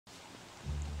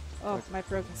Oh, my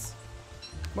pierogies.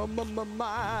 My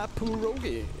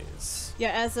pierogies. Yeah,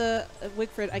 as a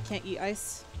Wigfrid, I can't eat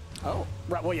ice. Oh,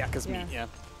 right. Well, yeah, because meat, yeah.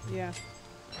 Yeah.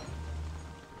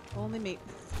 Only meat.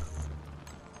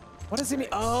 What does it mean?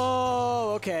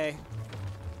 Oh, okay.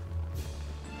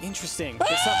 Interesting.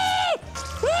 Ah!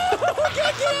 Oh, get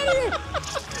out of here!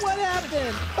 What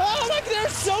happened? Oh, look,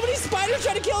 there's so many spiders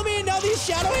trying to kill me, and now these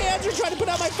shadow hands are trying to put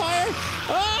out my fire.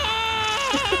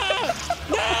 Ah!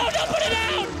 No, don't put it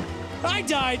out! I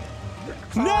died.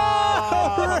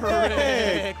 No,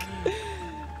 Rick.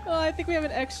 Oh, I think we have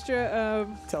an extra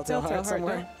Telltale heart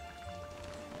somewhere. there.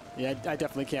 Yeah, I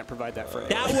definitely can't provide that for you.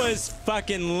 That was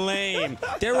fucking lame.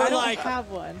 There were I don't like have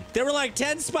one. There were like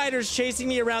 10 spiders chasing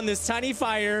me around this tiny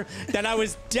fire that I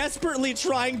was desperately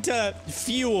trying to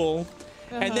fuel.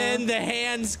 And then the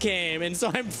hands came, and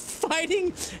so I'm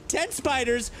fighting 10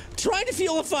 spiders, trying to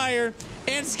fuel a fire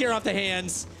and scare off the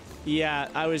hands. Yeah,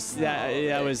 I was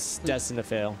that was destined to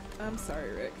fail. I'm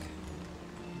sorry, Rick.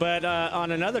 But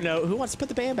on another note, who wants to put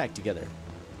the band back together?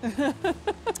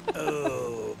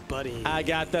 Oh, buddy. I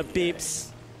got the beeps.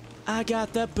 I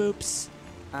got the boops.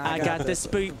 I got the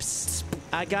spoops.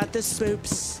 I got the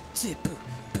spoops.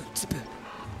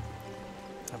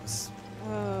 That was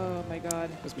Oh my God.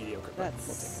 mediocre. But we'll take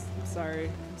That's. I'm sorry.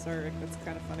 I'm sorry, Rick. That's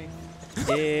kind of funny.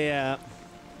 Yeah.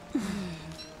 it.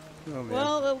 Oh, man.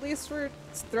 Well, at least we're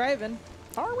thriving.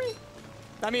 Are we?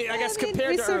 I mean, I guess I mean, compared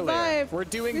we to earlier, survived. we're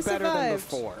doing We better than survived.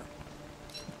 before.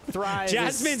 Thrive.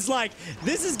 Jasmine's like,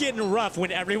 this is getting rough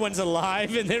when everyone's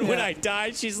alive, and then when Yeah. I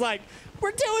die, she's like,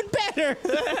 we're doing better.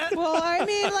 Well, I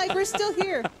mean, like, we're still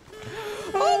here.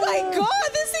 Oh my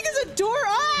God, this thing is adorable.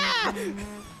 Ah!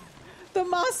 The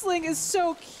mossling is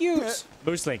so cute.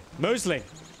 Moosling. Moosling.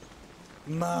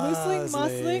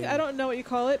 Mossling? I don't know what you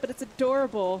call it, but it's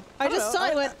adorable. I just saw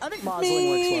it. Went, I think me,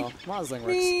 mossling works well. Mossling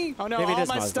me. works. Oh no, Maybe it all is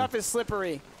my mossling. stuff is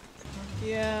slippery.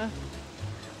 Yeah.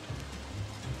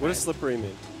 What does slippery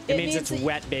mean? It means it's that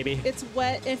wet, baby. It's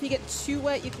wet, and if you get too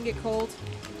wet, you can get cold.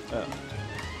 Oh.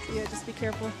 So yeah, just be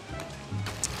careful.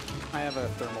 I have a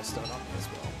thermal stone on me as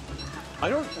well. I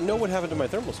don't know what happened to my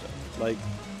thermal stone. Like,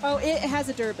 Oh, it has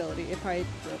a durability. It probably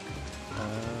broke.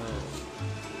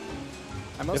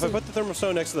 I'm if mostly, I put the thermal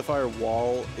stone next to the fire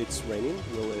while it's raining,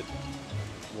 will it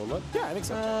warm up? yeah, I think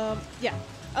so. Yeah.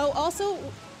 Oh, also,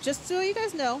 just so you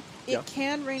guys know, it Yeah.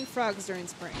 can rain frogs during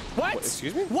spring. What?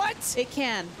 Excuse me? What? It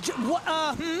can. What?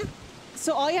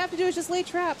 So all you have to do is just lay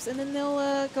traps, and then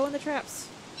they'll go in the traps.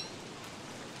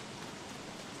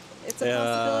 It's a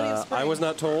possibility of spring. I was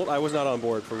not told. I was not on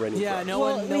board for raining Yeah, frogs. no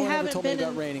Well, one, we no one ever haven't told me been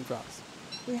about in- raining frogs.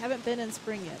 We haven't been in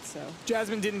spring yet, so.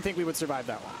 Jasmine didn't think we would survive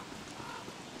that one.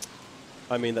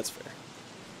 I mean, that's fair.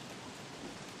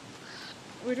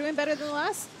 We're doing better than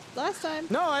last time.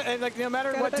 No, like no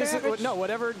matter Got a what, better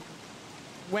average.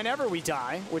 whenever we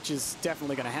die, which is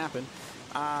definitely going to happen.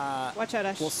 Watch out,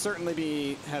 Ash. We'll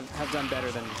certainly have done better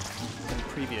than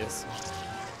previous.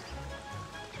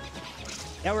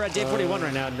 Yeah, we're at day 41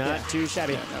 right now. Not too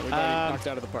shabby. Yeah, no, we got knocked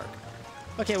out of the park.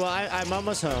 Okay, well, I'm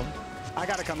almost home. I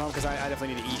gotta come home because I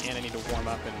definitely need to eat and I need to warm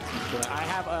up and. I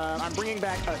have. I'm bringing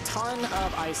back a ton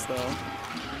of ice though.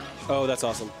 Oh, that's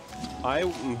awesome.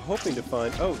 I'm hoping to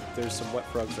find. Oh, there's some wet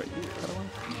frogs right here.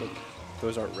 But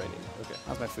those aren't raining. Okay.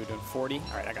 How's my food doing? 40. All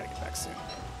right, I gotta get back soon.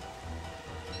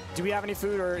 Do we have any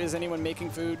food, or is anyone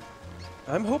making food?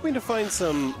 I'm hoping to find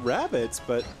some rabbits,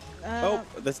 but oh,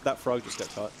 that frog just got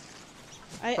caught.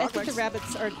 I Frog think the legs?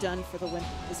 rabbits are done for the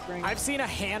spring. I've seen a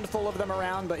handful of them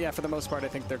around, but yeah, for the most part, I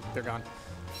think they're gone.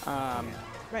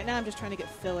 Right now, I'm just trying to get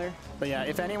filler. But yeah,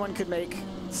 if anyone could make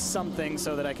something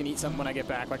so that I can eat something when I get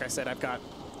back, like I said, I've got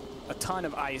a ton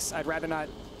of ice. I'd rather not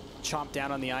chomp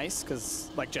down on the ice because,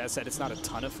 like Jazz said, it's not a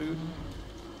ton of food.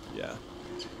 Yeah.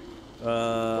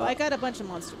 Well, I got a bunch of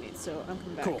monster meat, so I'm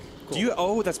coming back. Cool. Do you?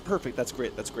 Oh, that's perfect. That's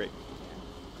great. That's great.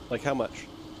 Like how much?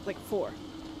 Like 4.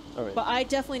 All right. But I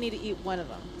definitely need to eat one of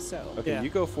them, so. Okay, Yeah. you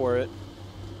go for it.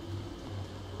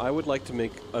 I would like to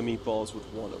make a meatballs with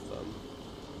one of them.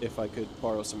 If I could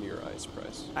borrow some of your ice,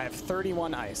 Price. I have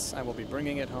 31 ice. I will be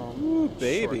bringing it home. Ooh,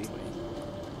 baby. shortly.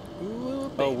 Ooh,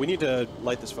 baby. Oh, we need to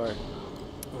light this fire.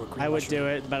 Ooh, a green I would mushroom. do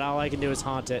it, but all I can do is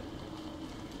haunt it.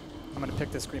 I'm gonna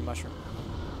pick this green mushroom.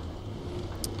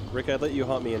 Rick, I'd let you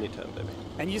haunt me anytime, baby.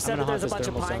 And you said gonna that there's a haunt this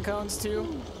bunch of thermal pine cones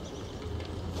too.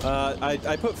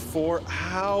 I put 4.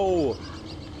 How?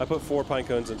 I put 4 pine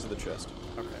cones into the chest.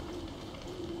 Okay.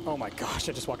 Oh my gosh!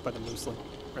 I just walked by the mooseling,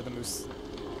 or the moose,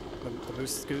 the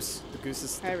moose goose. The goose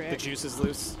is Hi, the Rick. juice is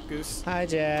loose. Goose. Hi,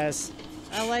 Jazz.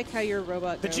 I like how your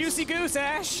robot The goes. juicy goose,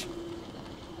 Ash.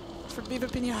 It's for Viva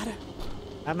Pinata.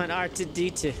 I'm an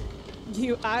R2D2.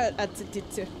 You are a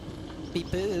t-t-t. Beep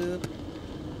boop.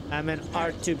 I'm an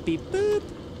R2B boop.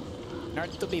 Not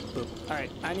to be boop. All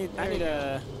right,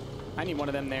 I need one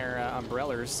of them there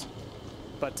umbrellas.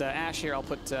 But Ash here, I'll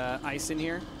put ice in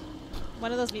here.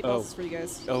 One of those meatballs is for you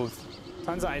guys. Oh,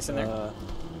 Tons of ice in there.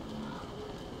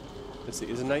 let's see.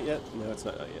 Is it night yet? No, it's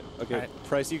not night yet. Okay, Right.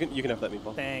 Price, you can have that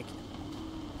meatball. Thank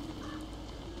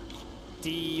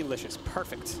you. Delicious.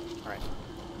 Perfect. All right.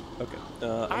 Okay.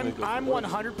 I'm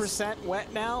 100%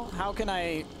 wet now. How can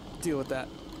I deal with that?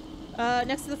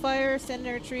 Next to the fire, stand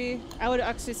near a tree. I would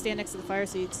actually stand next to the fire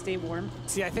so you'd stay warm.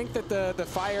 See, I think that the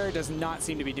fire does not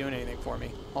seem to be doing anything for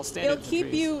me. I'll stand It'll in the keep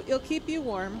trees. it'll keep you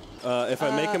warm. If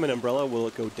I make him an umbrella, will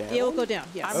it go down? It will go down.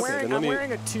 Yes. I'm Okay, then I'm let me-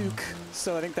 wearing a toque,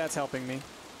 so I think that's helping me.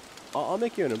 I'll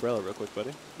make you an umbrella real quick,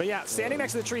 buddy. But yeah, standing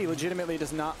next to the tree legitimately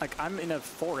does not, like, I'm in a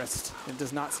forest. It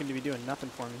does not seem to be doing nothing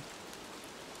for me.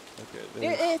 Okay.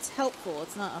 Then It's helpful.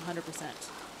 It's not 100%.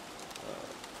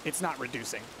 It's not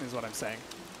reducing, is what I'm saying.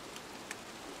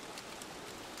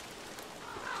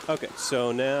 okay.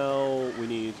 So now we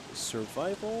need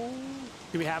survival.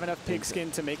 Do we have enough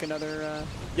pigskin to make another,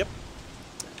 Yep.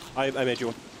 I made you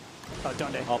one. oh,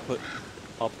 don't they?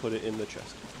 I'll put it in the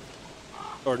chest.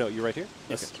 Or no, you're right here.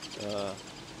 Yes. Okay.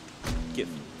 Get.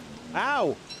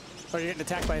 Ow! Oh, you're getting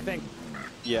attacked by a thing.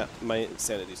 Yeah, my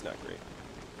sanity's not great.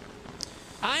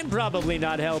 I'm probably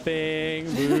not helping.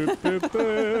 Boop, boop,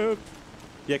 boop.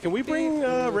 Yeah, can we bring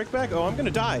Rick back? Oh, I'm gonna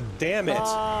die. Damn it.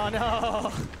 Oh,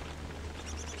 no.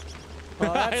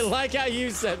 Well, I that's, like how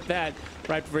you said that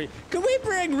right before you. Can we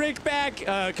bring Rick back?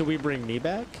 Can we bring me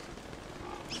back?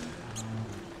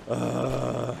 All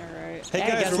right. Hey Hey,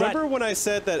 guys, guess remember what? when I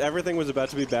said that everything was about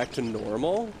to be back to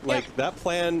normal? Like, that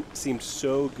plan seemed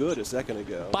so good a second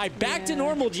ago. By back to Yeah.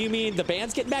 normal, do you mean the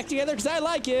band's getting back together? Because I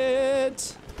like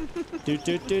it. Do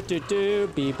do do do do.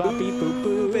 Beep bop beep boop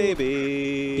Ooh, boop.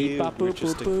 baby. Beep bop We're boop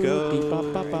just boop a boop. Beep bop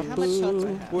go. bop bop How much health do I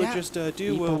boop. have? We're Yeah. just a Beep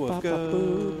duo bop of bop go.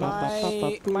 boop. Bop bop bop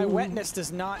bop my boop. wetness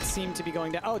does not seem to be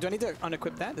going down. Oh, do I need to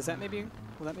unequip that? Does that maybe,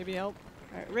 will that maybe help?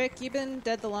 All right, Rick, you've been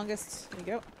dead the longest. There you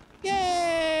go.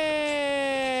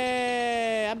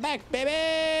 Yay! I'm back,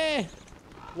 baby.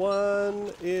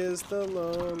 One is the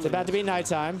lonely. It's about to be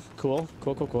nighttime. Cool,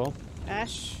 cool, cool, cool.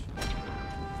 Ash.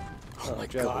 Oh my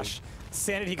Jasmine. gosh.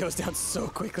 Sanity goes down so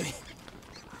quickly.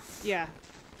 Yeah.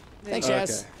 Thanks, you go.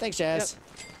 Jazz. Thanks, Jazz.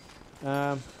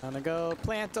 I'm gonna go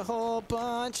plant a whole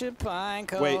bunch of pine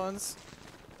Wait. cones.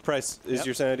 Price, is Yep.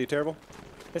 your sanity terrible?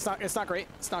 It's not great.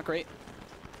 It's not great.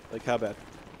 Like, how bad?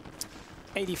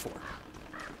 84.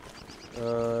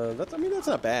 I mean, that's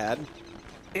not bad.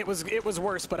 It was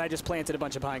worse, but I just planted a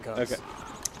bunch of pine cones. Okay.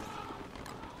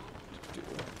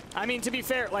 I mean, to be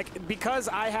fair, like, because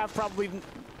I have probably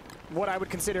what I would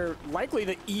consider likely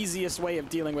the easiest way of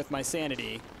dealing with my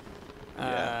sanity,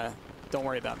 Yeah. don't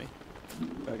worry about me.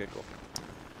 Okay, cool.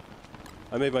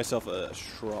 I made myself a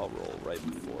straw roll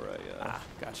right before I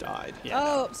Gotcha. died. Yeah.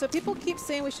 Oh, so people keep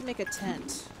saying we should make a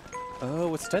tent. Oh,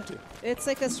 what's tent do? It's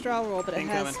like a straw roll, but it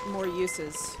has Incoming. more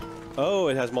uses. Oh,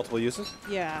 it has multiple uses?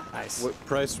 Yeah. Nice. What,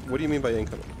 Price, what do you mean by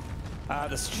incoming?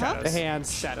 The shadows. The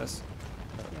hands. Shadows.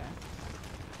 Yeah.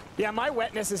 Yeah, my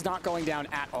wetness is not going down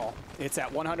at all. It's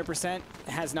at 100%.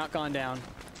 Has not gone down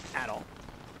at all.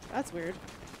 That's weird.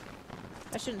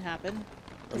 That shouldn't happen.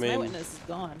 'Cause mean- my witness is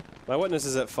gone. My wetness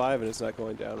is at 5 and it's not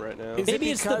going down right now. Is it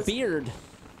Maybe it's the because- beard.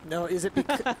 No, is it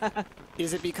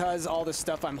is it because all the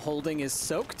stuff I'm holding is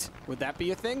soaked? Would that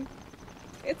be a thing?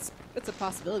 It's a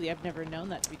possibility. I've never known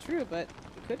that to be true, but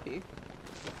it could be.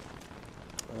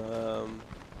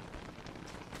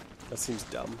 That seems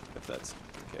dumb if that's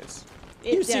the case.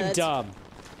 You Yeah, seem that's- dumb.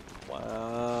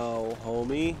 Wow,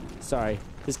 homie. Sorry.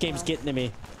 This game's getting to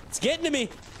me. It's getting to me.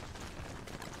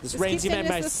 This Just rain's keep even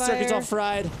sending my us the circuit's all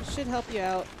fire. fried. Should help you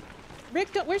out. Rick,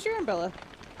 where's your umbrella?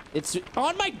 It's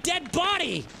on my dead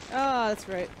body. Oh, that's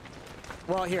right.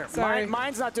 Well, here, Sorry.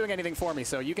 mine's not doing anything for me,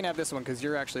 so you can have this one because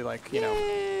you're actually like, you know,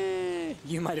 Yay.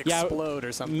 you might Yeah, explode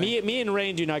or something. Me and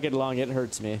Rain do not get along. It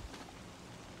hurts me.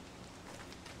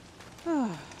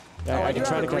 Oh, I I do can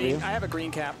try have to a cover green. you. I have a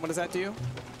green cap. What does that do?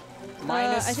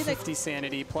 Minus I think that- 50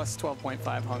 sanity, plus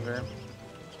 12.5 hunger.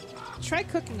 Try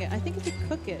cooking it. I think if you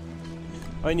cook it.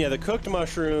 Oh, and yeah, the cooked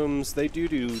mushrooms, they do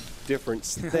different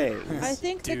things. I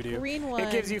think the Doo-doo. green one.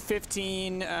 It gives you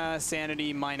 15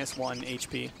 sanity, minus 1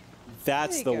 HP.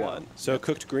 That's There the you go. one. So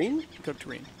cooked green? Cooked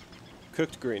green.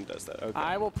 Cooked green does that. Okay.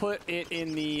 I will put it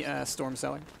in the storm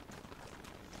cellar.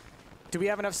 Do we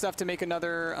have enough stuff to make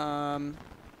another?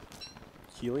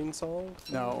 Healing salt?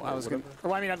 No, I Or was gonna. whatever?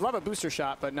 Well, I mean, I'd love a booster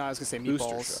shot, but no, I was gonna say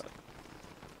meatballs. Booster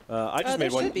shot. I just there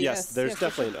made one. should be, yes, yes. there's Yes, for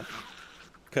definitely enough.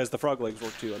 Because the frog legs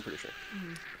work too, I'm pretty sure.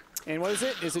 And what is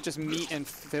it? Is it just meat and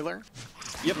filler?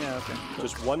 Yep. Yeah. Okay.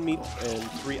 Just 1 meat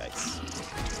and 3 ice.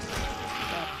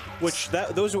 Which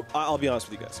those I'll be honest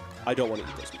with you guys. I don't want to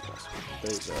eat those meatballs.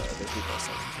 Those meatballs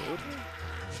sound good.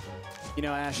 You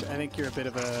know, Ash, I think you're a bit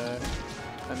of a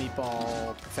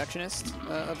meatball perfectionist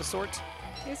of a sort.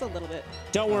 Here's a little bit.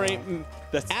 Don't worry.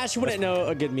 Ash wouldn't know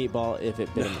a good meatball if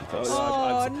it bit him in the face.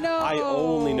 Oh, no. I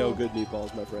only know good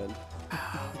meatballs, my friend.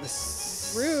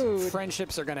 Rude.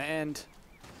 Friendships are gonna end.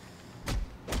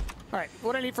 All right,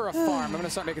 what do I need for a farm? I'm gonna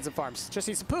start making some farms. Just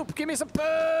need some poop. Give me some poop.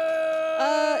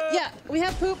 Yeah, we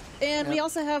have poop, and we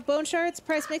also have bone shards.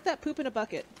 Price, make that poop in a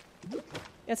bucket.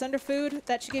 It's under food.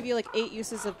 That should give you like 8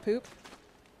 uses of poop.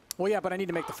 Well, yeah, but I need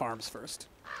to make the farms first.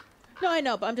 No, I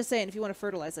know, but I'm just saying, if you want to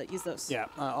fertilize it, use those. Yeah,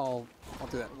 I'll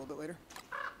do that a little bit later.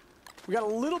 We got a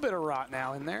little bit of rot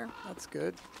now in there. That's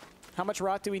good. How much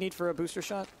rot do we need for a booster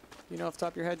shot? You know off the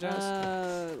top of your head,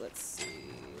 Jazz? Let's see.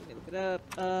 Let me look it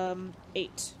up.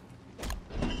 8.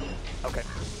 Okay.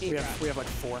 8 We have like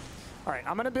 4. All right,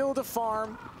 I'm gonna build a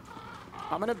farm.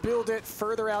 I'm gonna build it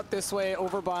further out this way,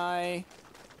 over by.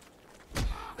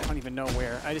 I don't even know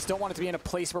where. I just don't want it to be in a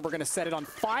place where we're gonna set it on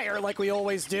fire like we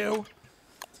always do.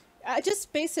 Just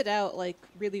space it out like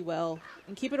really well,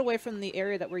 and keep it away from the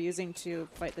area that we're using to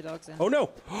fight the dogs in. Oh no!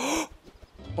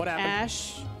 What happened?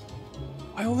 Ash.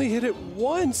 I only hit it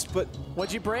once, but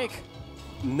What'd you break?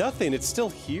 nothing. It's still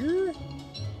here?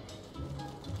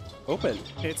 Open.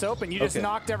 It's open. You just Okay.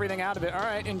 knocked everything out of it. All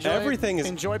right, enjoy. Everything is-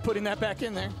 Enjoy putting that back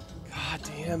in there. God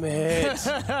damn it.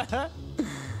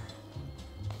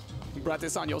 You brought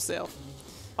this on yourself.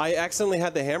 I accidentally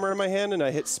had the hammer in my hand and I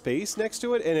hit space next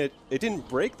to it, and it didn't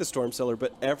break the storm cellar,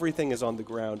 but everything is on the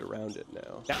ground around it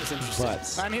now. That was interesting.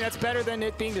 But- I mean, that's better than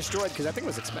it being destroyed, because that thing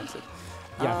was expensive.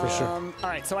 Yeah, for sure. All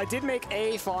right, so I did make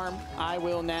a farm. I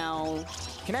will now.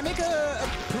 Can I make a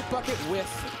poop bucket with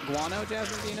guano,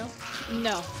 Jasmine? Do you know?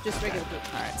 No, just regular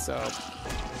poop. All right, so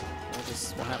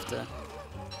we'll have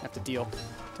to deal.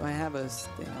 Do I have a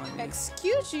thing on me?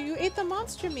 Excuse you, you ate the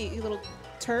monster meat, you little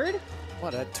turd.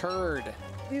 What a turd!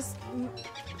 These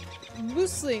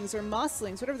mooslings or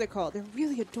mosslings, whatever they're called. They're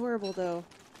really adorable, though.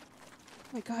 Oh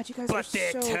my god, you guys are so...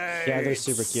 turds. Yeah, they're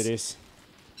super cuties.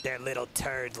 They're little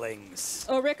turdlings.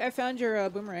 Oh, Rick, I found your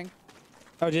boomerang.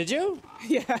 Oh, did you?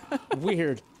 Yeah.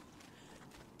 Weird.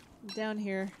 Down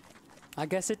here. I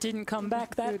guess it didn't come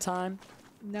back that Good. time.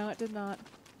 No, it did not.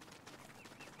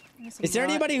 Is there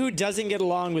anybody who doesn't get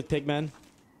along with pigmen?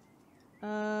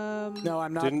 No,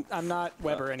 I'm not. Didn't- I'm not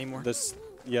Weber anymore. The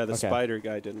Okay. spider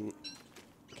guy didn't.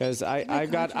 Because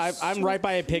God, I'm you're right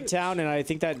by a so pig cute. town, and I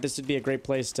think that this would be a great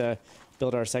place to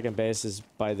build our second base is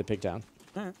by the pig town.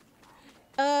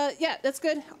 Yeah, that's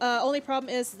good. Only problem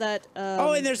is that...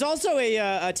 Oh, and there's also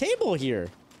a table here.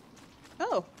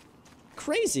 Oh,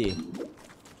 Crazy. There's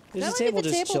that a might table be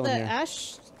the just table chilling that here.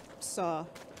 Ash saw.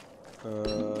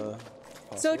 Possible.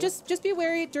 So just be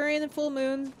wary during the full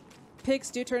moon.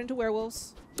 Pigs do turn into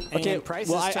werewolves. Okay, And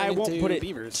prices well, I turn won't into put it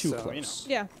beavers, too so, you know. close.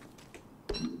 Yeah.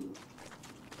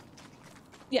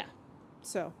 Yeah.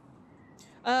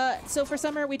 So for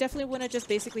summer, we definitely want to just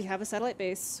basically have a satellite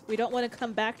base. We don't want to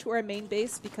come back to our main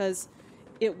base because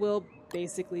it will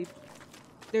basically...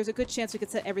 There's a good chance we could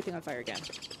set everything on fire again.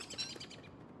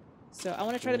 So I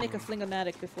want to try to make a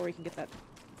flingomatic before we can get that...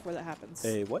 Before that happens.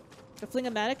 A what? The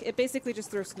flingomatic, it basically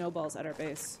just throws snowballs at our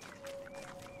base.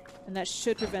 And that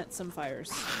should prevent some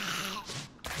fires.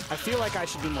 I feel like I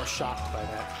should be more shocked by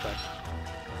that,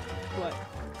 What?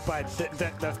 but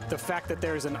the fact that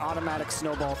there's an automatic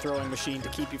snowball throwing machine to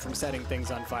keep you from setting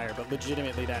things on fire, but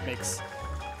legitimately that makes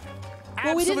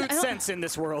Well, we didn't- absolute I don't- sense in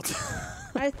this world.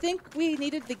 I think we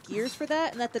needed the gears for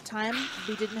that, and at the time,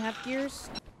 we didn't have gears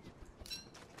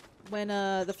when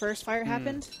the first fire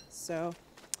happened. So,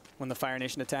 When the Fire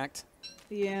Nation attacked,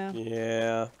 yeah.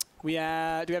 Yeah. do we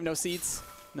have no seeds?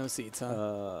 No seeds, huh?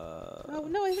 Oh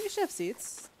no, I think we should have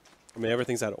seats. I mean,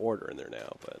 everything's out of order in there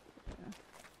now, but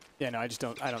Yeah, no, I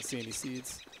don't see any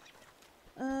seeds.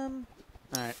 All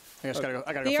right, I guess I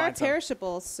gotta They go are find some.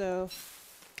 perishable, so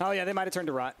Oh yeah, they might have turned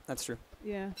to rot. That's true.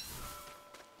 yeah.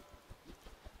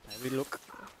 I will look.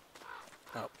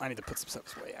 Oh, I need to put some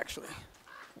stuff away actually.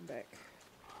 Come back.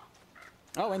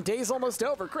 Oh, and day's almost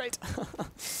over. Great. Yeah,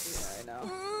 I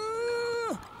know.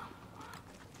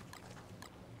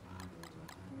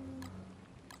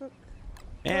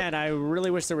 Man, I really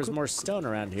wish there was more stone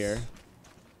around here.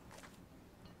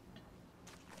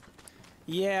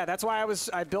 Yeah, that's why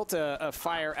I built a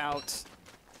fire out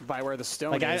by where the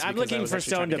stone Like, is. I'm because I looking was for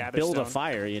actually trying stone to gather build a stone.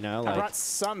 fire, you know? I Like, brought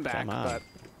some back, come on. but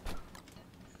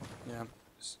yeah.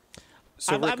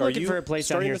 so I'm Rick, are looking you for a place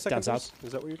down starting here, the second down base? south.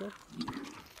 Is that what you're doing?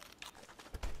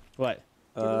 what?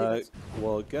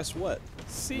 Well, guess what?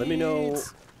 Let me know.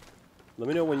 Seeds. Let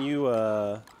me know when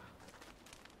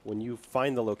you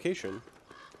find the location,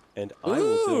 and I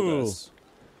will build Ooh. us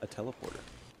a teleporter.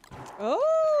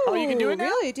 Oh, you can do it now?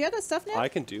 Really? Do you have that stuff now? I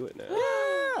can do it now.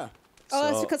 Yeah. Oh,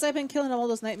 that's So- because I've been killing all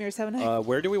those nightmares, haven't I?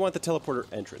 Where do we want the teleporter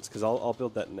entrance? Because I'll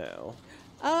build that now.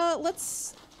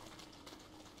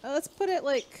 Let's put it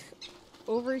like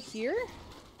over here.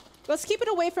 Let's keep it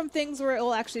away from things where it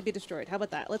will actually be destroyed. How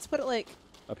about that? Let's put it like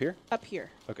Up here? up here.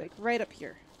 Okay. Like right up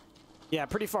here. Yeah,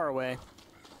 pretty far away.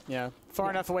 Yeah, far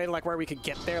enough away to like where we could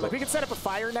get there. Like we could set up a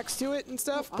fire next to it and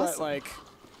stuff, Oh, but awesome. like,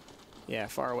 yeah,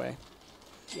 far away.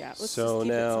 Yeah. Let's So just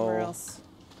keep it somewhere now- else.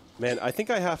 Man, I think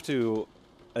I have to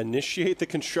initiate the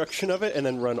construction of it and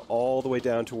then run all the way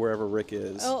down to wherever Rick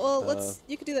is. Oh, well,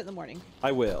 you could do that in the morning.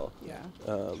 I will. Yeah.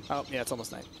 Oh, yeah, it's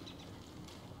almost night.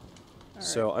 All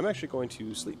So right. I'm actually going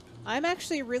to sleep. I'm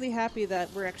actually really happy that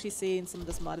we're actually seeing some of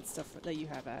this modded stuff that you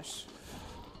have, Ash.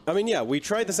 I mean, yeah, we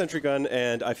tried the sentry gun,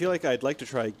 and I feel like I'd like to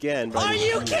try again. But Are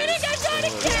you kidding? I got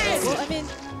it again! Well, I mean,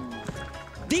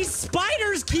 These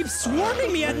spiders keep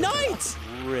swarming me at night!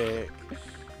 Rick.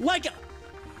 Like,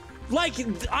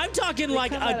 I'm talking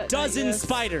like come out a at dozen night, yes.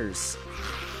 spiders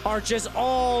are just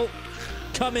all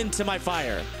coming to my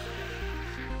fire.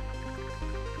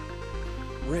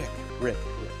 Rick.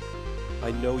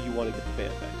 I know you want to get the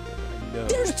band back together. I know.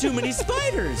 There's too many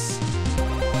spiders!